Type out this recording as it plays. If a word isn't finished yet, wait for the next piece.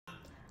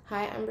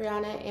Hi, I'm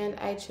Brianna, and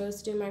I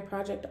chose to do my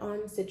project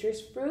on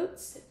citrus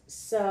fruits.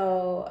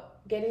 So,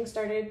 getting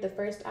started, the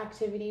first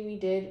activity we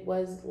did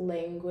was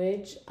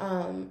language.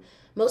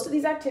 Most of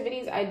these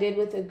activities I did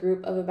with a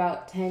group of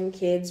about 10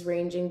 kids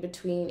ranging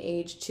between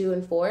age 2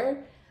 and 4.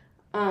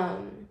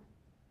 Um,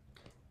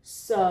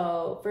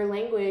 so, for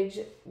language,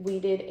 we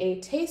did a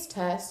taste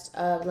test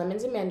of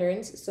lemons and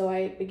mandarins. So,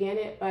 I began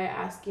it by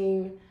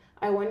asking,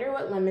 I wonder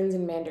what lemons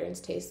and mandarins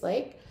taste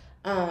like.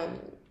 Um,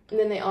 and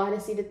then they all had a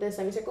seat at the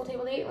semicircle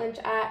table they ate lunch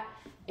at,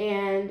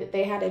 and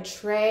they had a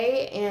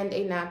tray and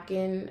a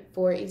napkin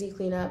for easy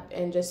cleanup,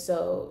 and just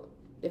so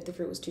if the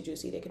fruit was too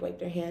juicy, they could wipe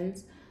their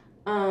hands.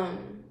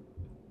 Um,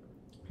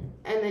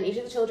 and then each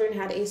of the children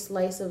had a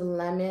slice of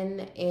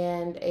lemon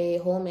and a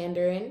whole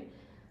mandarin.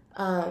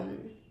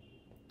 Um,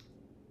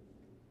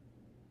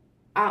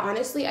 I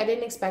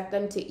didn't expect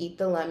them to eat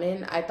the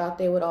lemon. I thought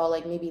they would all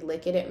like maybe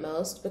lick it at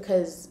most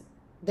because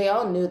they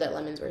all knew that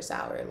lemons were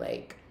sour.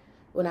 Like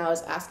when I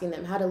was asking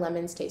them how do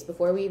lemons taste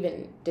before we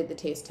even did the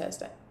taste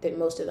test, that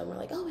most of them were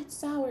like, "Oh, it's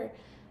sour,"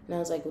 and I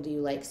was like, "Well, do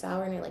you like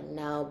sour?" And they're like,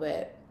 "No,"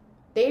 but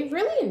they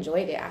really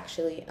enjoyed it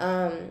actually.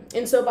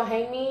 And so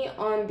behind me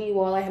on the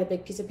wall, I had a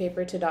big piece of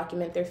paper to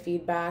document their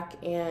feedback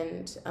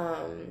and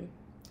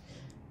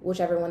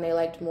whichever one they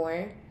liked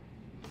more.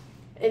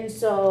 And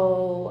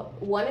so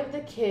one of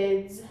the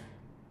kids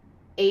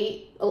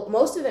ate,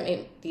 most of them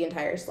ate the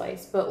entire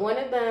slice, but one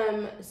of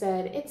them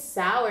said it's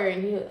sour,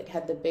 and he like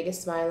had the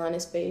biggest smile on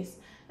his face.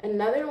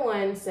 Another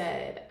one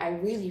said, I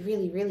really,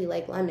 really, really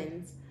like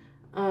lemons.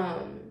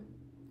 Um,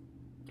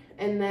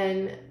 and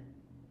then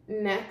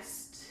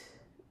next,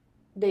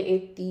 they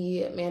ate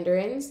the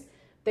mandarins.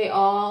 They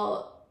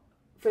all,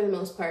 for the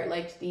most part,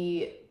 liked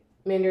the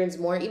mandarins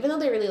more, even though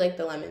they really liked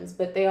the lemons,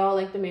 but they all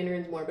liked the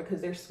mandarins more because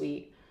they're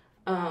sweet.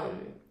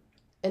 Um,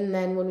 and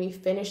then when we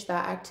finished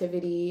that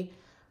activity,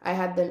 I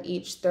had them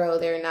each throw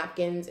their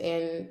napkins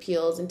and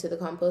peels into the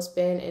compost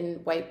bin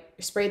and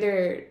spray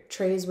their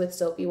trays with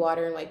soapy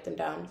water and wipe them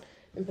down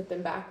and put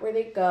them back where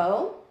they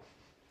go.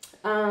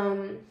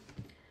 And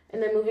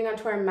then moving on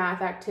to our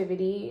math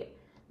activity,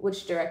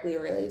 which directly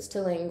relates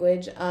to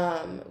language,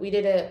 we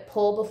did a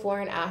poll before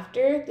and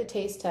after the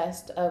taste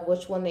test of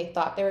which one they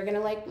thought they were going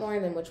to like more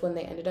and then which one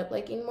they ended up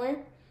liking more.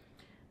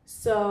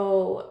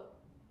 So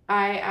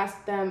I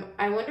asked them,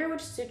 I wonder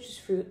which citrus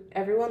fruit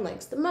everyone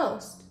likes the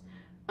most.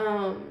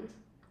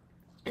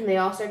 And they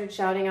all started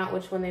shouting out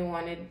which one they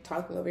wanted,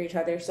 talking over each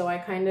other. So I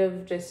kind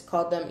of just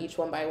called them each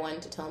one by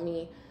one to tell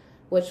me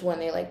which one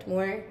they liked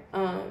more.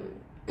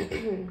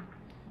 And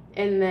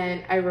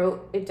then I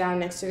wrote it down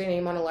next to their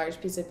name on a large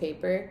piece of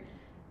paper.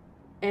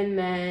 And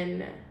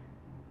then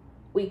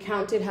we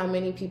counted how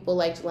many people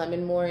liked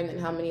lemon more and then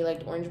how many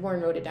liked orange more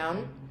and wrote it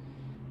down.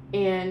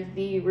 And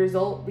the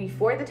result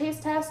before the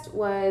taste test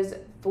was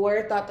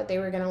 4 thought that they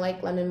were going to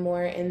like lemon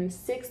more and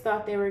 6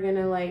 thought they were going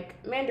to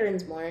like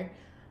mandarins more.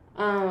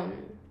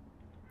 And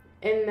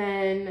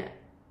then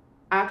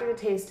after the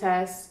taste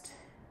test,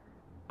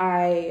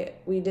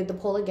 we did the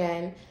poll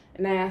again,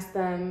 and I asked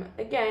them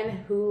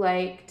again who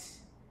liked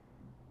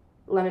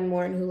lemon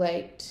more and who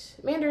liked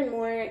mandarin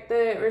more.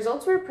 The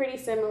results were pretty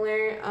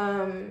similar.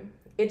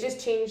 It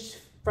just changed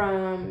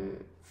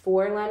from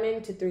 4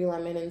 lemon to 3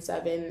 lemon and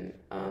 7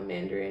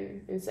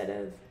 mandarin instead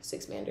of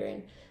 6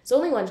 mandarin. So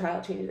only one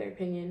child changed their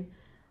opinion.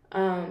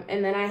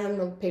 And then I hung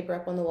the paper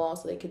up on the wall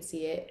so they could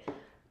see it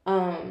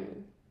for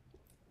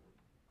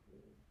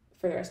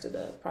the rest of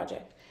the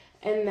project.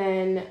 And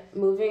then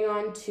moving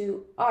on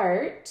to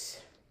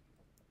art,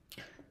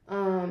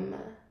 to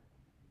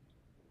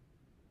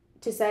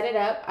set it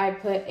up, I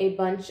put a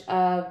bunch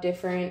of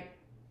different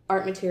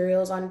art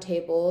materials on a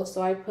table.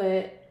 So I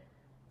put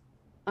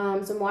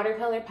some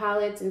watercolor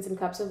palettes and some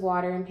cups of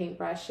water and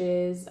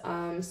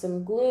paintbrushes,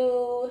 some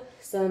glue,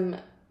 some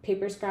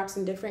paper scraps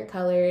in different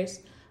colors,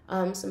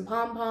 some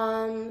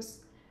pom-poms,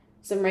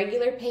 some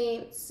regular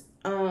paints,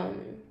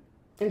 and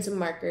some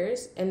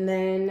markers. And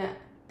then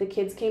the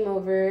kids came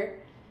over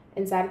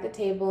and sat at the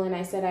table, and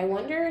I said, I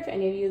wonder if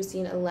any of you have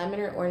seen a lemon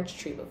or orange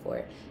tree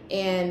before.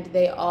 And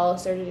they all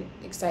started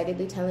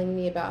excitedly telling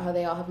me about how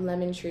they all have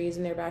lemon trees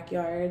in their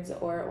backyards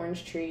or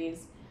orange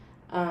trees.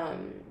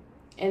 And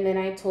then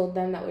I told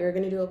them that we were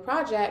going to do a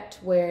project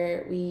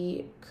where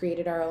we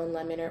created our own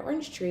lemon or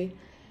orange tree.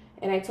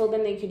 And I told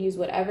them they could use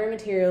whatever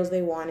materials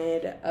they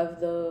wanted of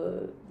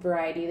the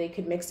variety. They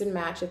could mix and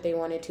match if they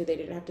wanted to. They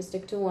didn't have to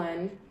stick to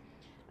one.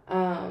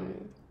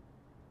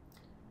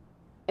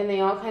 And they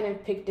all kind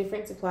of picked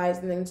different supplies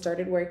and then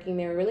started working.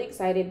 They were really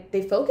excited.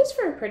 They focused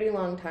for a pretty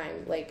long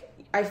time. Like,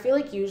 I feel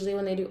like usually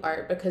when they do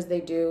art, because they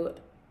do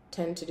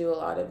tend to do a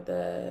lot of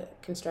the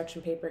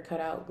construction paper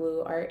cutout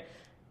glue art,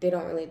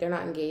 they're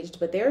not engaged,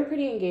 but they were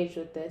pretty engaged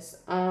with this.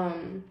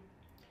 And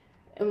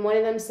one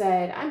of them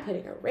said, I'm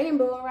putting a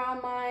rainbow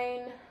around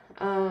mine.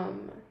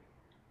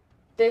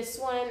 This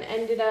one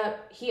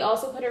he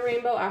also put a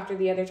rainbow after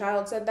the other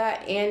child said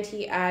that, and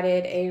he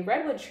added a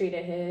redwood tree to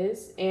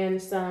his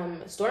and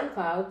some storm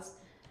clouds.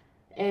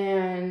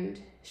 And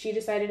she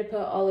decided to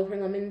put all of her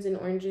lemons and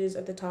oranges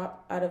at the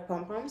top out of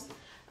pom-poms.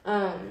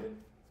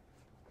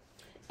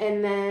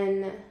 And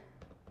then,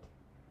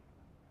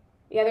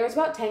 yeah, there was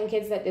about 10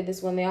 kids that did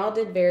this one. They all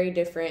did very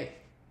different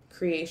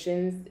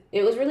creations.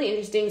 It was really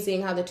interesting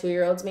seeing how the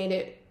 2-year-olds made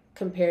it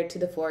compared to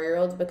the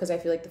 4-year-olds, because I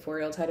feel like the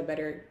 4-year-olds had a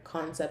better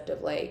concept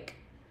of like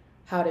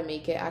how to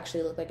make it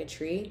actually look like a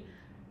tree.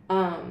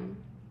 But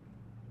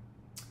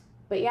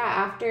yeah,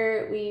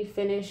 after they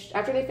finished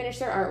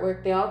their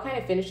artwork, they all kind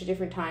of finished at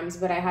different times,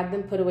 but I had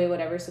them put away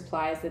whatever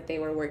supplies that they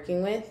were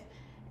working with,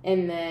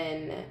 and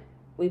then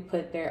we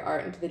put their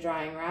art into the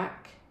drying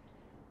rack.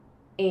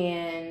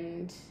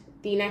 And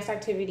the next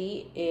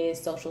activity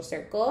is social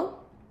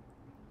circle.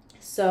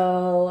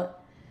 So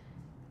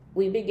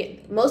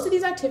most of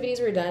these activities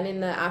were done in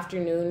the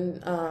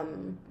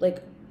afternoon,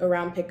 like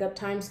around pickup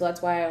time. So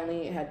that's why I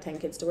only had 10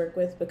 kids to work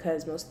with,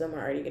 because most of them were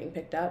already getting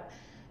picked up.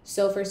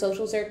 So for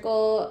social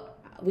circle,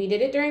 we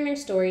did it during their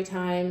story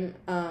time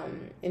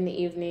in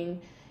the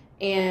evening.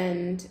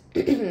 And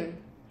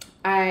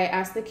I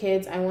asked the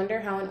kids, I wonder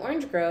how an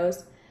orange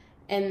grows.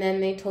 And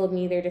then they told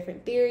me their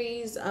different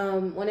theories.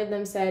 One of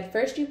them said,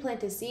 first you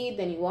plant a seed,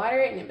 then you water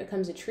it, and it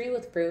becomes a tree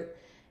with fruit.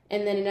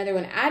 And then another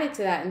one added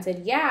to that and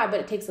said, yeah, but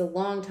it takes a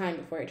long time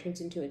before it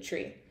turns into a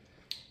tree.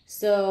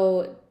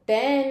 So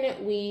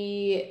then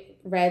we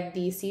read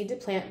the Seed to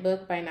Plant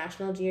book by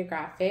National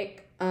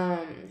Geographic.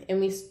 And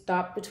we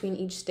stopped between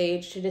each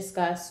stage to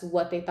discuss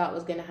what they thought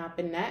was going to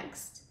happen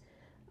next.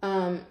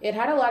 It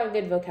had a lot of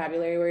good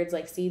vocabulary words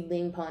like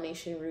seedling,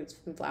 pollination, roots,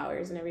 and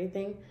flowers, and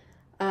everything.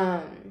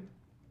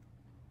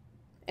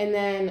 And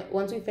then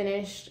once we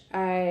finished,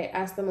 I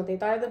asked them what they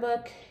thought of the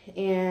book,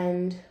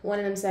 and one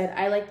of them said,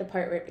 I like the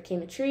part where it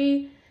became a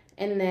tree.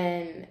 And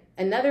then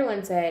another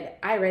one said,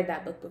 I read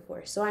that book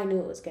before, so I knew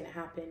it was going to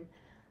happen.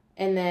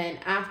 And then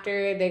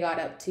after, they got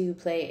up to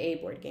play a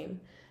board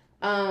game.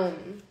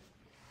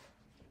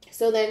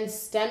 So then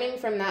stemming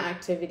from that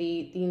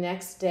activity, the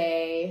next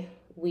day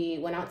we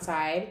went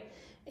outside,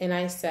 and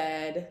I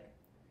said,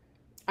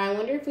 I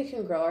wonder if we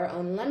can grow our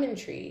own lemon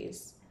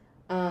trees.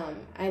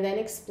 I then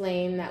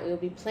explained that we will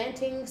be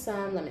planting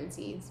some lemon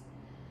seeds.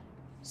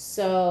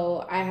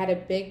 So I had a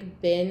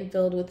big bin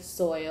filled with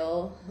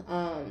soil,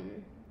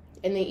 and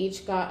they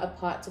each got a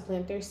pot to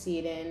plant their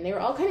seed in. They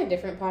were all kind of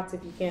different pots.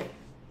 If you can't,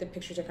 the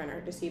pictures are kind of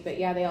hard to see, but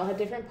yeah, they all had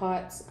different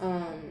pots.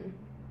 And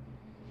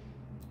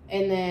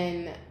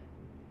then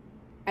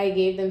I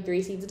gave them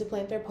 3 seeds to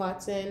plant their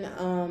pots in.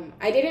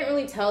 I didn't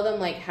really tell them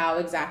like how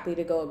exactly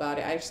to go about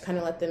it. I just kind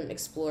of let them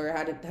explore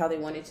how they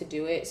wanted to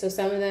do it. So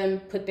some of them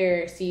put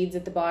their seeds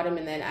at the bottom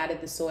and then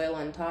added the soil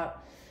on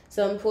top.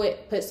 Some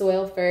put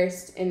soil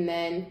first and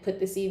then put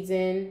the seeds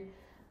in.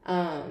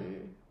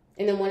 And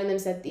then one of them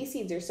said, these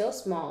seeds are so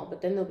small,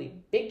 but then they'll be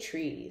big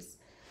trees.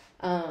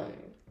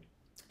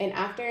 And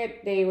after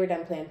they were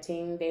done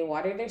planting, they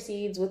watered their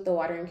seeds with the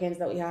watering cans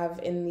that we have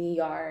in the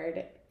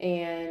yard,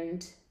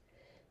 and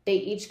they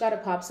each got a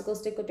popsicle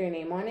stick with their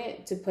name on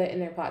it to put in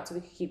their pot so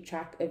we could keep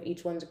track of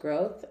each one's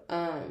growth.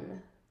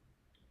 And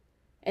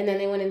then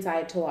they went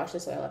inside to wash the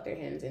soil off their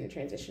hands and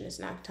transition to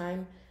snack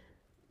time.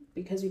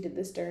 Because we did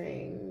this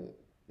during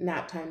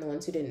nap time, the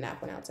ones who didn't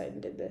nap went outside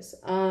and did this.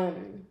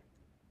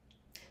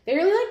 They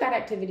really liked that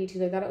activity too.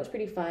 They thought it was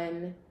pretty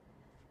fun.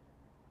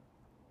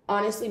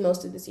 Honestly,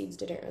 most of the seeds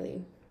didn't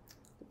really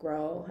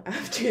grow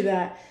after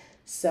that.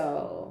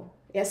 So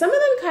yeah, some of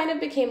them kind of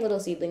became little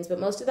seedlings, but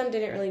most of them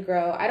didn't really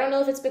grow. I don't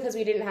know if it's because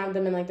we didn't have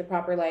them in like the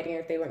proper lighting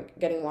or if they weren't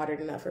getting watered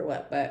enough or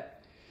what,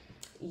 but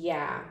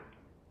yeah.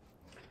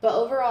 But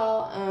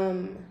overall,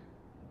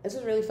 this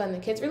was really fun. The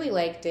kids really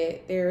liked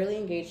it. They were really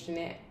engaged in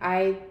it.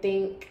 I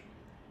think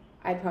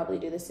I'd probably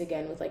do this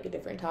again with like a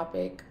different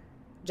topic,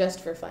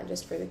 just for fun,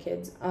 just for the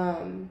kids.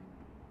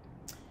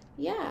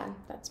 Yeah,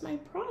 that's my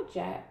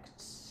project.